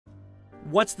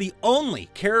what's the only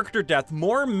character death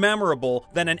more memorable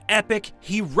than an epic,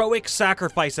 heroic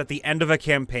sacrifice at the end of a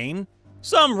campaign?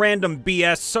 Some random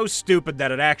BS so stupid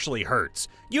that it actually hurts.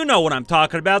 You know what I'm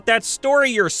talking about, that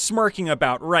story you're smirking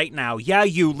about right now. Yeah,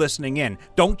 you listening in.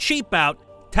 Don't cheap out.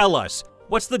 Tell us,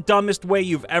 what's the dumbest way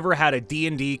you've ever had a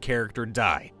D&D character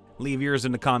die? Leave yours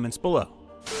in the comments below.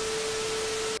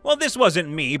 Well, this wasn't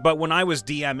me, but when I was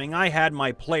DMing, I had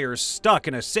my players stuck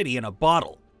in a city in a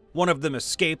bottle. One of them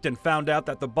escaped and found out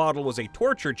that the bottle was a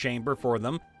torture chamber for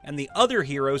them, and the other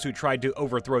heroes who tried to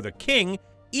overthrow the king,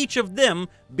 each of them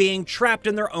being trapped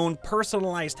in their own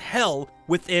personalized hell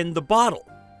within the bottle.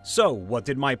 So, what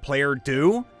did my player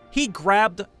do? He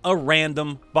grabbed a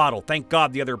random bottle. Thank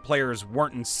God the other players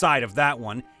weren't inside of that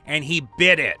one, and he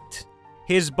bit it.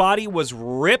 His body was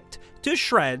ripped to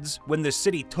shreds when the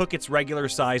city took its regular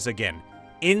size again,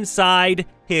 inside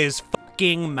his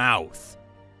fucking mouth.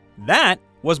 That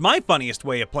was my funniest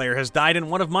way a player has died in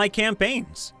one of my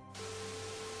campaigns.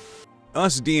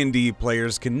 Us D&D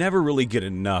players can never really get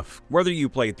enough. Whether you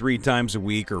play 3 times a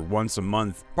week or once a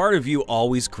month, part of you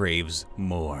always craves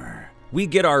more. We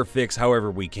get our fix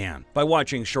however we can, by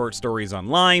watching short stories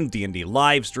online, D&D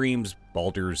live streams,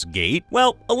 Baldur's Gate.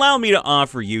 Well, allow me to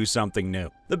offer you something new.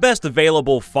 The best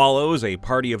available follows a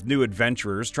party of new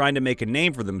adventurers trying to make a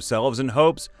name for themselves in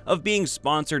hopes of being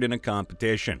sponsored in a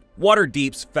competition.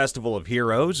 Waterdeep's Festival of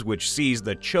Heroes, which sees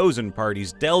the chosen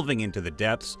parties delving into the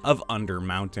depths of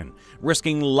Undermountain,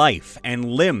 risking life and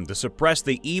limb to suppress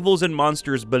the evils and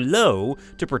monsters below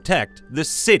to protect the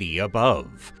city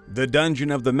above. The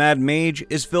Dungeon of the Mad Mage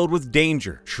is filled with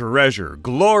danger, treasure,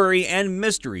 glory, and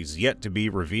mysteries yet to be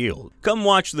revealed. Come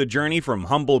watch the journey from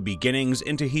humble beginnings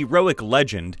into heroic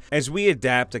legend as we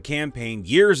adapt a campaign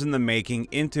years in the making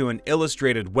into an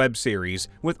illustrated web series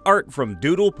with art from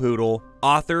Doodle Poodle,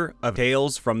 author of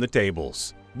Tales from the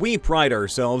Tables. We pride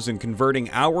ourselves in converting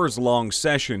hours-long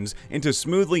sessions into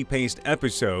smoothly paced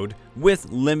episode with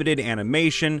limited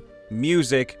animation,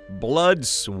 music, blood,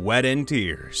 sweat, and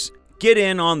tears. Get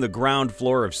in on the ground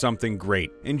floor of something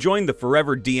great and join the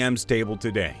Forever DMs table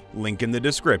today. Link in the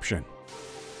description.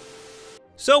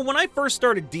 So when I first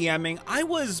started DMing, I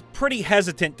was pretty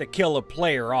hesitant to kill a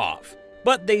player off,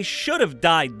 but they should have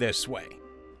died this way.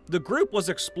 The group was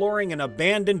exploring an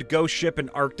abandoned ghost ship in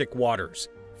Arctic waters,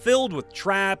 filled with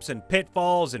traps and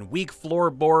pitfalls and weak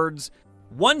floorboards.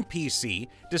 One PC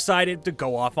decided to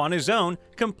go off on his own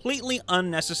completely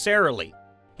unnecessarily.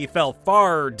 He fell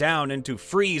far down into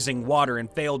freezing water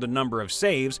and failed a number of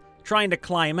saves trying to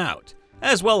climb out,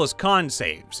 as well as con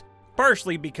saves,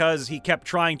 partially because he kept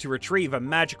trying to retrieve a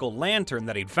magical lantern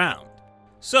that he'd found.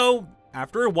 So,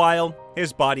 after a while,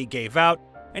 his body gave out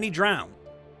and he drowned.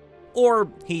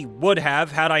 Or he would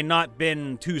have had I not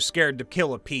been too scared to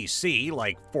kill a PC,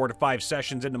 like 4 to 5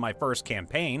 sessions into my first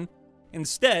campaign.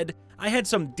 Instead, I had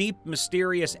some deep,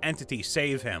 mysterious entity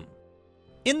save him.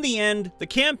 In the end, the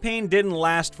campaign didn't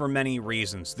last for many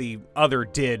reasons. The other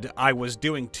did. I was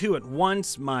doing 2 at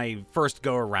once my first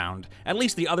go-around. At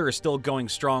least the other is still going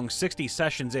strong 60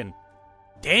 sessions in.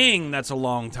 Dang, that's a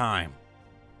long time.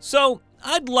 So,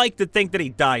 I'd like to think that he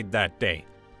died that day.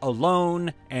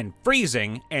 Alone, and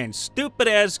freezing, and stupid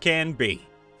as can be.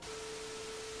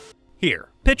 Here,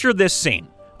 picture this scene.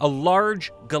 A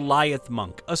large Goliath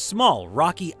monk, a small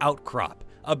rocky outcrop,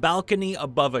 a balcony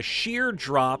above a sheer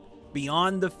drop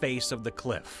beyond the face of the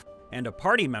cliff, and a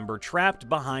party member trapped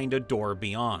behind a door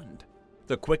beyond.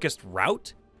 The quickest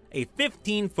route? A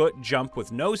 15-foot jump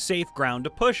with no safe ground to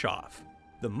push off.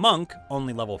 The monk,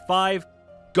 only level 5,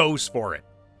 goes for it.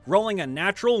 Rolling a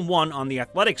natural 1 on the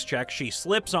athletics check, she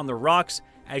slips on the rocks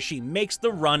as she makes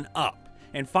the run up,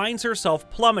 and finds herself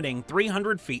plummeting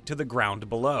 300 feet to the ground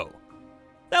below.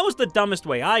 That was the dumbest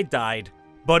way I died,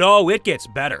 but oh, it gets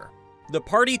better. The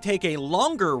party take a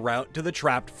longer route to the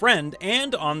trapped friend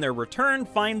and, on their return,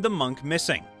 find the monk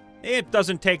missing. It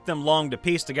doesn't take them long to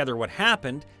piece together what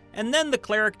happened, and then the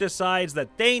cleric decides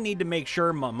that they need to make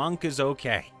sure my monk is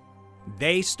okay.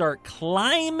 They start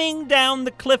climbing down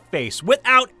the cliff face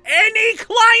without any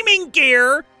climbing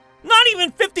gear! Not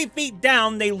even 50 feet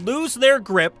down, they lose their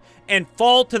grip and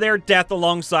fall to their death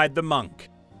alongside the monk.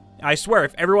 I swear,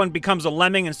 if everyone becomes a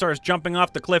lemming and starts jumping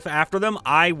off the cliff after them,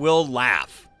 I will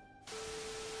laugh.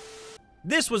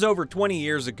 This was over 20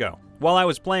 years ago, while I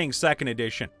was playing 2nd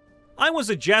edition. I was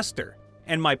a jester,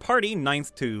 and my party,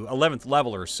 9th to 11th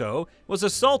level or so, was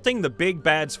assaulting the Big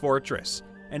Bad's fortress,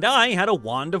 and I had a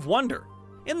Wand of Wonder.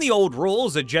 In the old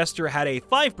rules, a jester had a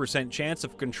 5% chance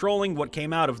of controlling what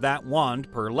came out of that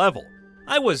wand per level.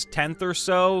 I was 10th or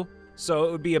so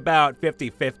it would be about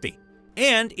 50-50.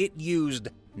 And it used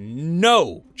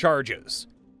no charges.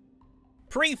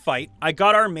 Pre-fight, I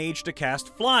got our mage to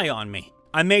cast Fly on me.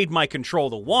 I made my Control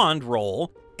the Wand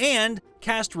roll and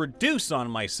cast Reduce on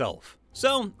myself.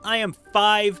 So I am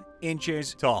 5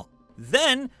 inches tall.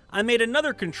 Then I made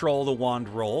another Control the Wand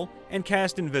roll and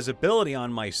cast Invisibility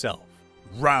on myself.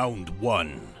 Round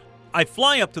 1. I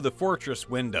fly up to the fortress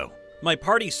window. My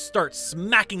party starts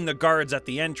smacking the guards at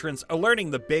the entrance,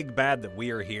 alerting the big bad that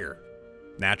we are here.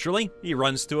 Naturally, he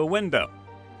runs to a window.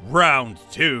 Round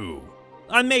 2.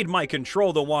 I made my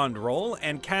Control the Wand roll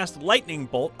and cast Lightning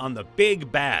Bolt on the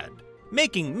big bad,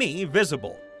 making me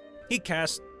visible. He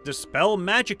cast Dispel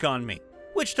Magic on me,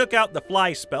 which took out the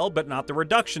Fly spell but not the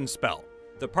Reduction spell.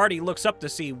 The party looks up to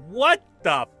see what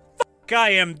the fuck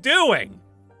I am doing.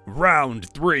 Round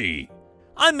 3.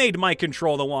 I made my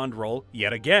Control the Wand roll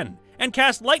yet again and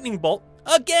cast Lightning Bolt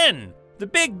again. The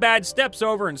big bad steps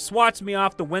over and swats me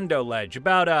off the window ledge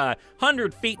about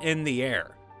 100 feet in the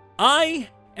air. I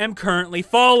am currently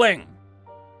falling.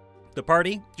 The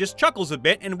party just chuckles a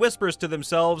bit and whispers to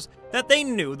themselves that they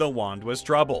knew the wand was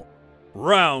trouble.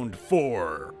 Round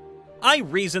 4. I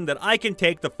reason that I can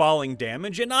take the falling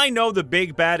damage and I know the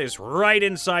big bad is right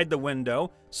inside the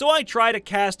window, so I try to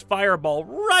cast Fireball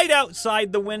right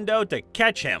outside the window to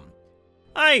catch him.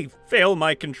 I fail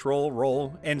my control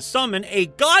roll and summon a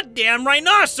goddamn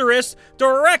rhinoceros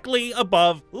directly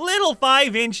above little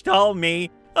 5-inch tall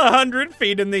me, 100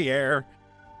 feet in the air.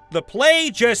 The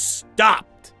play just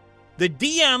stopped. The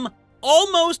DM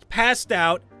almost passed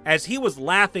out as he was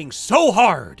laughing so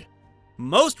hard.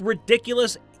 Most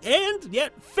ridiculous and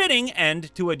yet fitting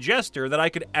end to a jester that I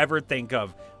could ever think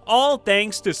of, all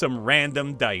thanks to some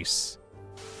random dice.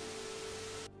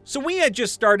 So we had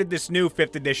just started this new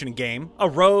 5th edition game, a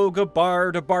rogue, a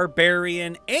bard, a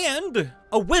barbarian, and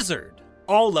a wizard,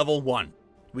 all level 1.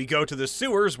 We go to the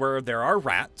sewers where there are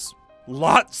rats.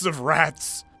 Lots of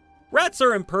rats. Rats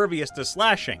are impervious to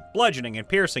slashing, bludgeoning, and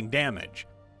piercing damage.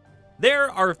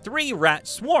 There are 3 rat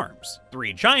swarms,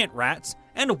 3 giant rats,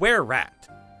 and a were-rat.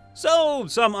 So,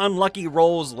 some unlucky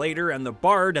rolls later and the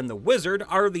bard and the wizard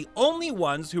are the only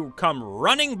ones who come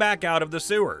running back out of the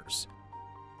sewers.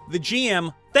 The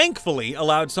GM thankfully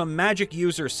allowed some magic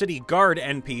user city guard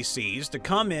NPCs to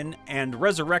come in and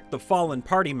resurrect the fallen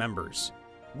party members.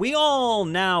 We all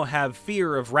now have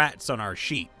fear of rats on our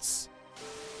sheets.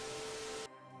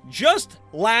 Just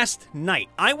last night,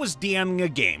 I was DMing a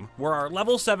game where our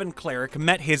level 7 cleric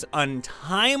met his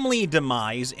untimely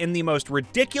demise in the most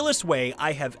ridiculous way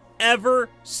I have ever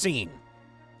seen.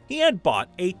 He had bought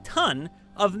a ton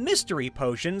of mystery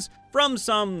potions from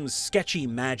some sketchy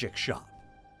magic shop.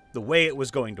 The way it was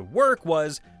going to work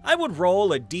was, I would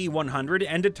roll a D100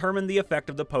 and determine the effect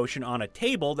of the potion on a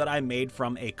table that I made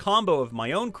from a combo of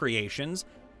my own creations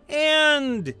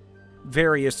and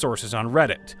various sources on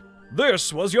Reddit.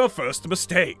 This was your first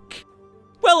mistake.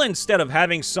 Well, instead of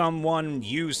having someone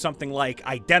use something like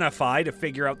Identify to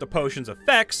figure out the potion's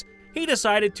effects, he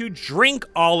decided to drink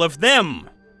all of them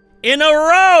in a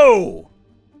row!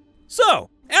 So,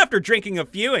 after drinking a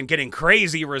few and getting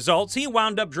crazy results, he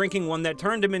wound up drinking one that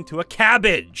turned him into a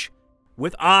cabbage,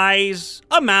 with eyes,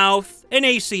 a mouth, an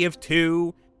AC of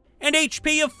 2, and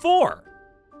HP of 4.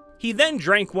 He then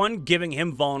drank one, giving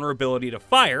him vulnerability to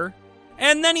fire,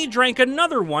 and then he drank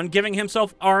another one, giving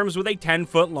himself arms with a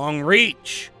 10-foot long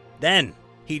reach. Then,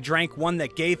 he drank one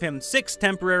that gave him 6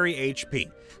 temporary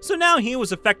HP, so now he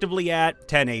was effectively at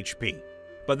 10 HP.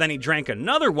 But then he drank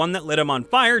another one that lit him on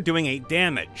fire, doing 8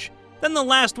 damage. Then the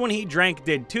last one he drank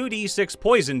did 2d6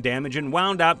 poison damage and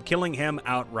wound up killing him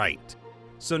outright.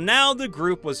 So now the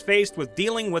group was faced with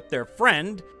dealing with their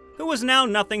friend, who was now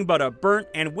nothing but a burnt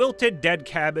and wilted dead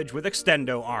cabbage with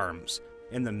extendo arms,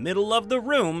 in the middle of the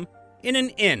room, in an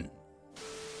inn.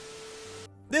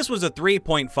 This was a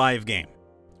 3.5 game.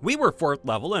 We were 4th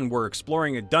level and were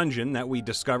exploring a dungeon that we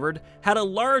discovered had a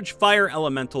large fire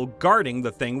elemental guarding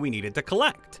the thing we needed to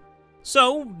collect.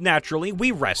 So, naturally,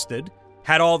 we rested,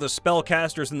 had all the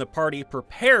spellcasters in the party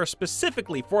prepare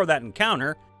specifically for that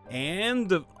encounter,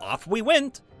 and off we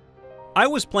went. I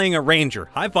was playing a ranger,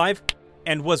 high five,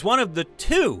 and was one of the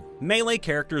 2 melee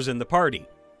characters in the party.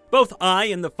 Both I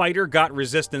and the fighter got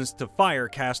resistance to fire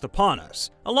cast upon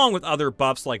us, along with other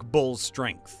buffs like Bull's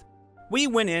Strength. We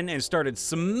went in and started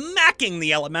smacking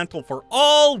the elemental for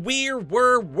all we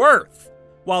were worth,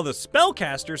 while the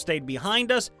spellcaster stayed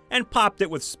behind us and popped it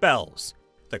with spells.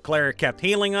 The cleric kept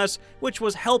healing us, which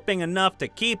was helping enough to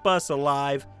keep us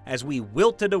alive as we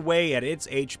wilted away at its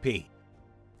HP.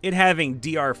 It having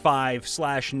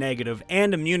DR5/-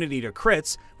 and immunity to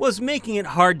crits was making it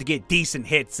hard to get decent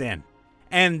hits in.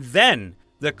 And then,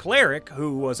 the cleric,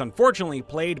 who was unfortunately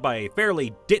played by a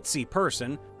fairly ditzy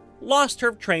person, lost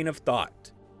her train of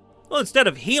thought. Well, instead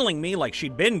of healing me like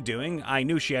she'd been doing, I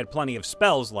knew she had plenty of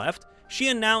spells left, she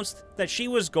announced that she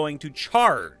was going to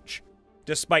charge,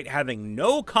 despite having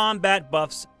no combat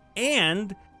buffs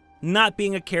and not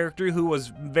being a character who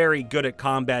was very good at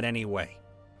combat anyway.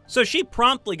 So she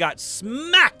promptly got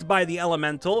smacked by the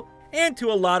elemental and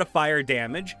to a lot of fire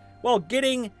damage, while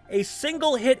getting a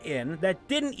single hit in that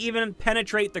didn't even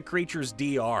penetrate the creature's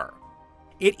DR.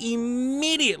 It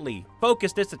immediately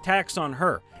focused its attacks on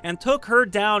her and took her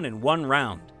down in one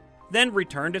round, then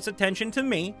returned its attention to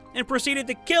me and proceeded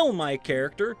to kill my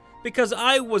character because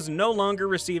I was no longer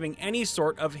receiving any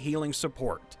sort of healing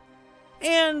support.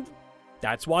 And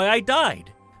that's why I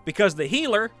died, because the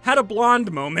healer had a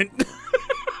blonde moment.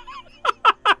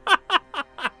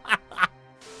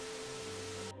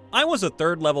 I was a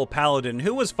 3rd level paladin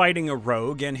who was fighting a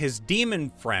rogue and his demon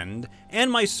friend, and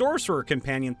my sorcerer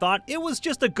companion thought it was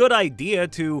just a good idea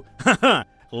to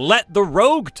let the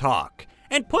rogue talk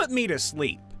and put me to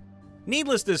sleep.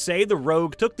 Needless to say, the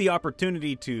rogue took the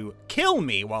opportunity to kill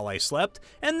me while I slept,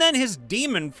 and then his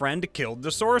demon friend killed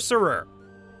the sorcerer.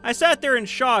 I sat there in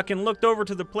shock and looked over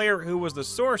to the player who was the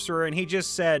sorcerer, and he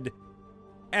just said,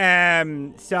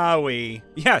 sorry.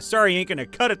 Yeah, sorry, ain't gonna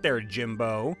cut it there,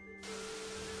 Jimbo.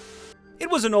 It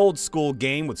was an old school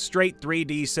game with straight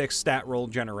 3d6 stat roll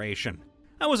generation.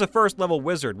 I was a 1st level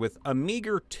wizard with a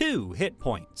meager 2 hit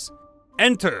points.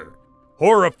 Enter!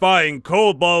 Horrifying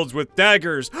kobolds with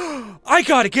daggers. I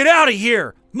gotta get out of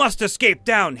here! Must escape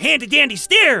down handy-dandy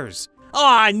stairs!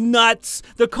 Aw, nuts!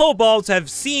 The kobolds have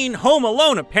seen Home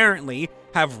Alone, apparently,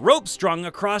 have rope strung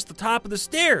across the top of the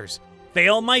stairs.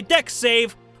 Fail my dex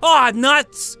save. Aw,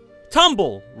 nuts!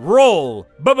 Tumble, roll,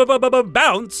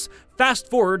 bounce, fast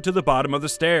forward to the bottom of the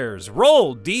stairs.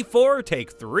 Roll d4,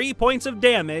 take 3 points of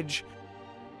damage.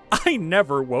 I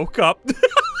never woke up.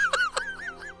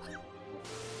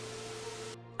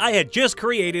 I had just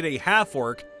created a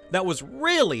half-orc that was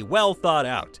really well thought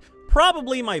out.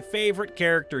 Probably my favorite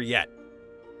character yet.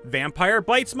 Vampire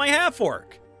bites my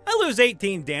half-orc. I lose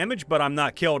 18 damage, but I'm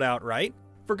not killed outright.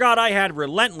 Forgot I had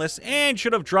Relentless and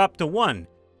should have dropped to 1.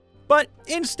 But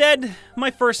instead,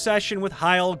 my first session with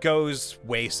Heil goes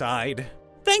wayside.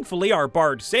 Thankfully, our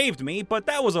bard saved me, but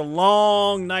that was a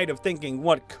long night of thinking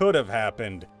what could have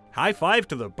happened. High five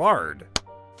to the bard.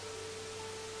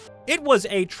 It was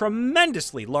a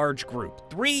tremendously large group,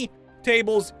 3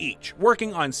 tables each,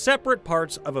 working on separate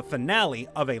parts of a finale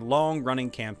of a long-running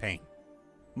campaign.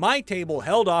 My table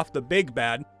held off the big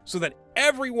bad so that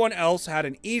everyone else had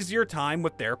an easier time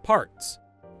with their parts.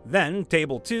 Then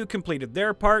Table 2 completed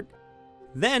their part.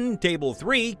 Then Table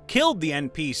 3 killed the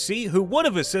NPC who would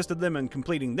have assisted them in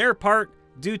completing their part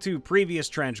due to previous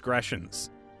transgressions.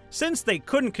 Since they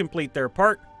couldn't complete their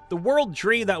part, the world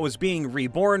tree that was being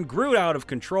reborn grew out of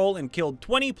control and killed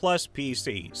 20 plus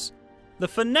PCs. The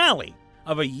finale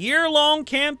of a year-long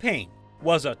campaign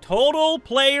was a total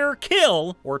player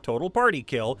kill, or total party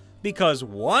kill, because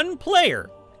one player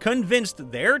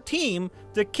convinced their team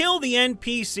to kill the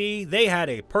NPC they had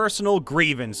a personal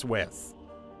grievance with.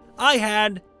 I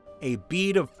had a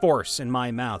bead of force in my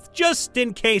mouth, just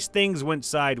in case things went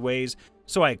sideways,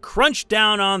 so I crunched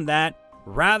down on that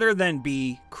rather than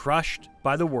be crushed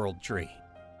by the world tree.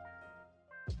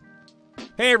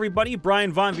 Hey everybody,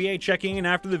 Brian Von VA checking in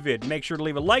after the vid. Make sure to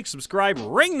leave a like, subscribe,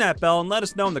 ring that bell, and let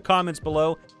us know in the comments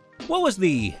below what was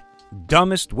the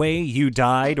dumbest way you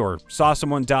died, or saw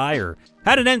someone die, or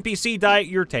had an NPC die at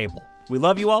your table. We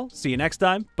love you all. See you next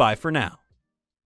time. Bye for now.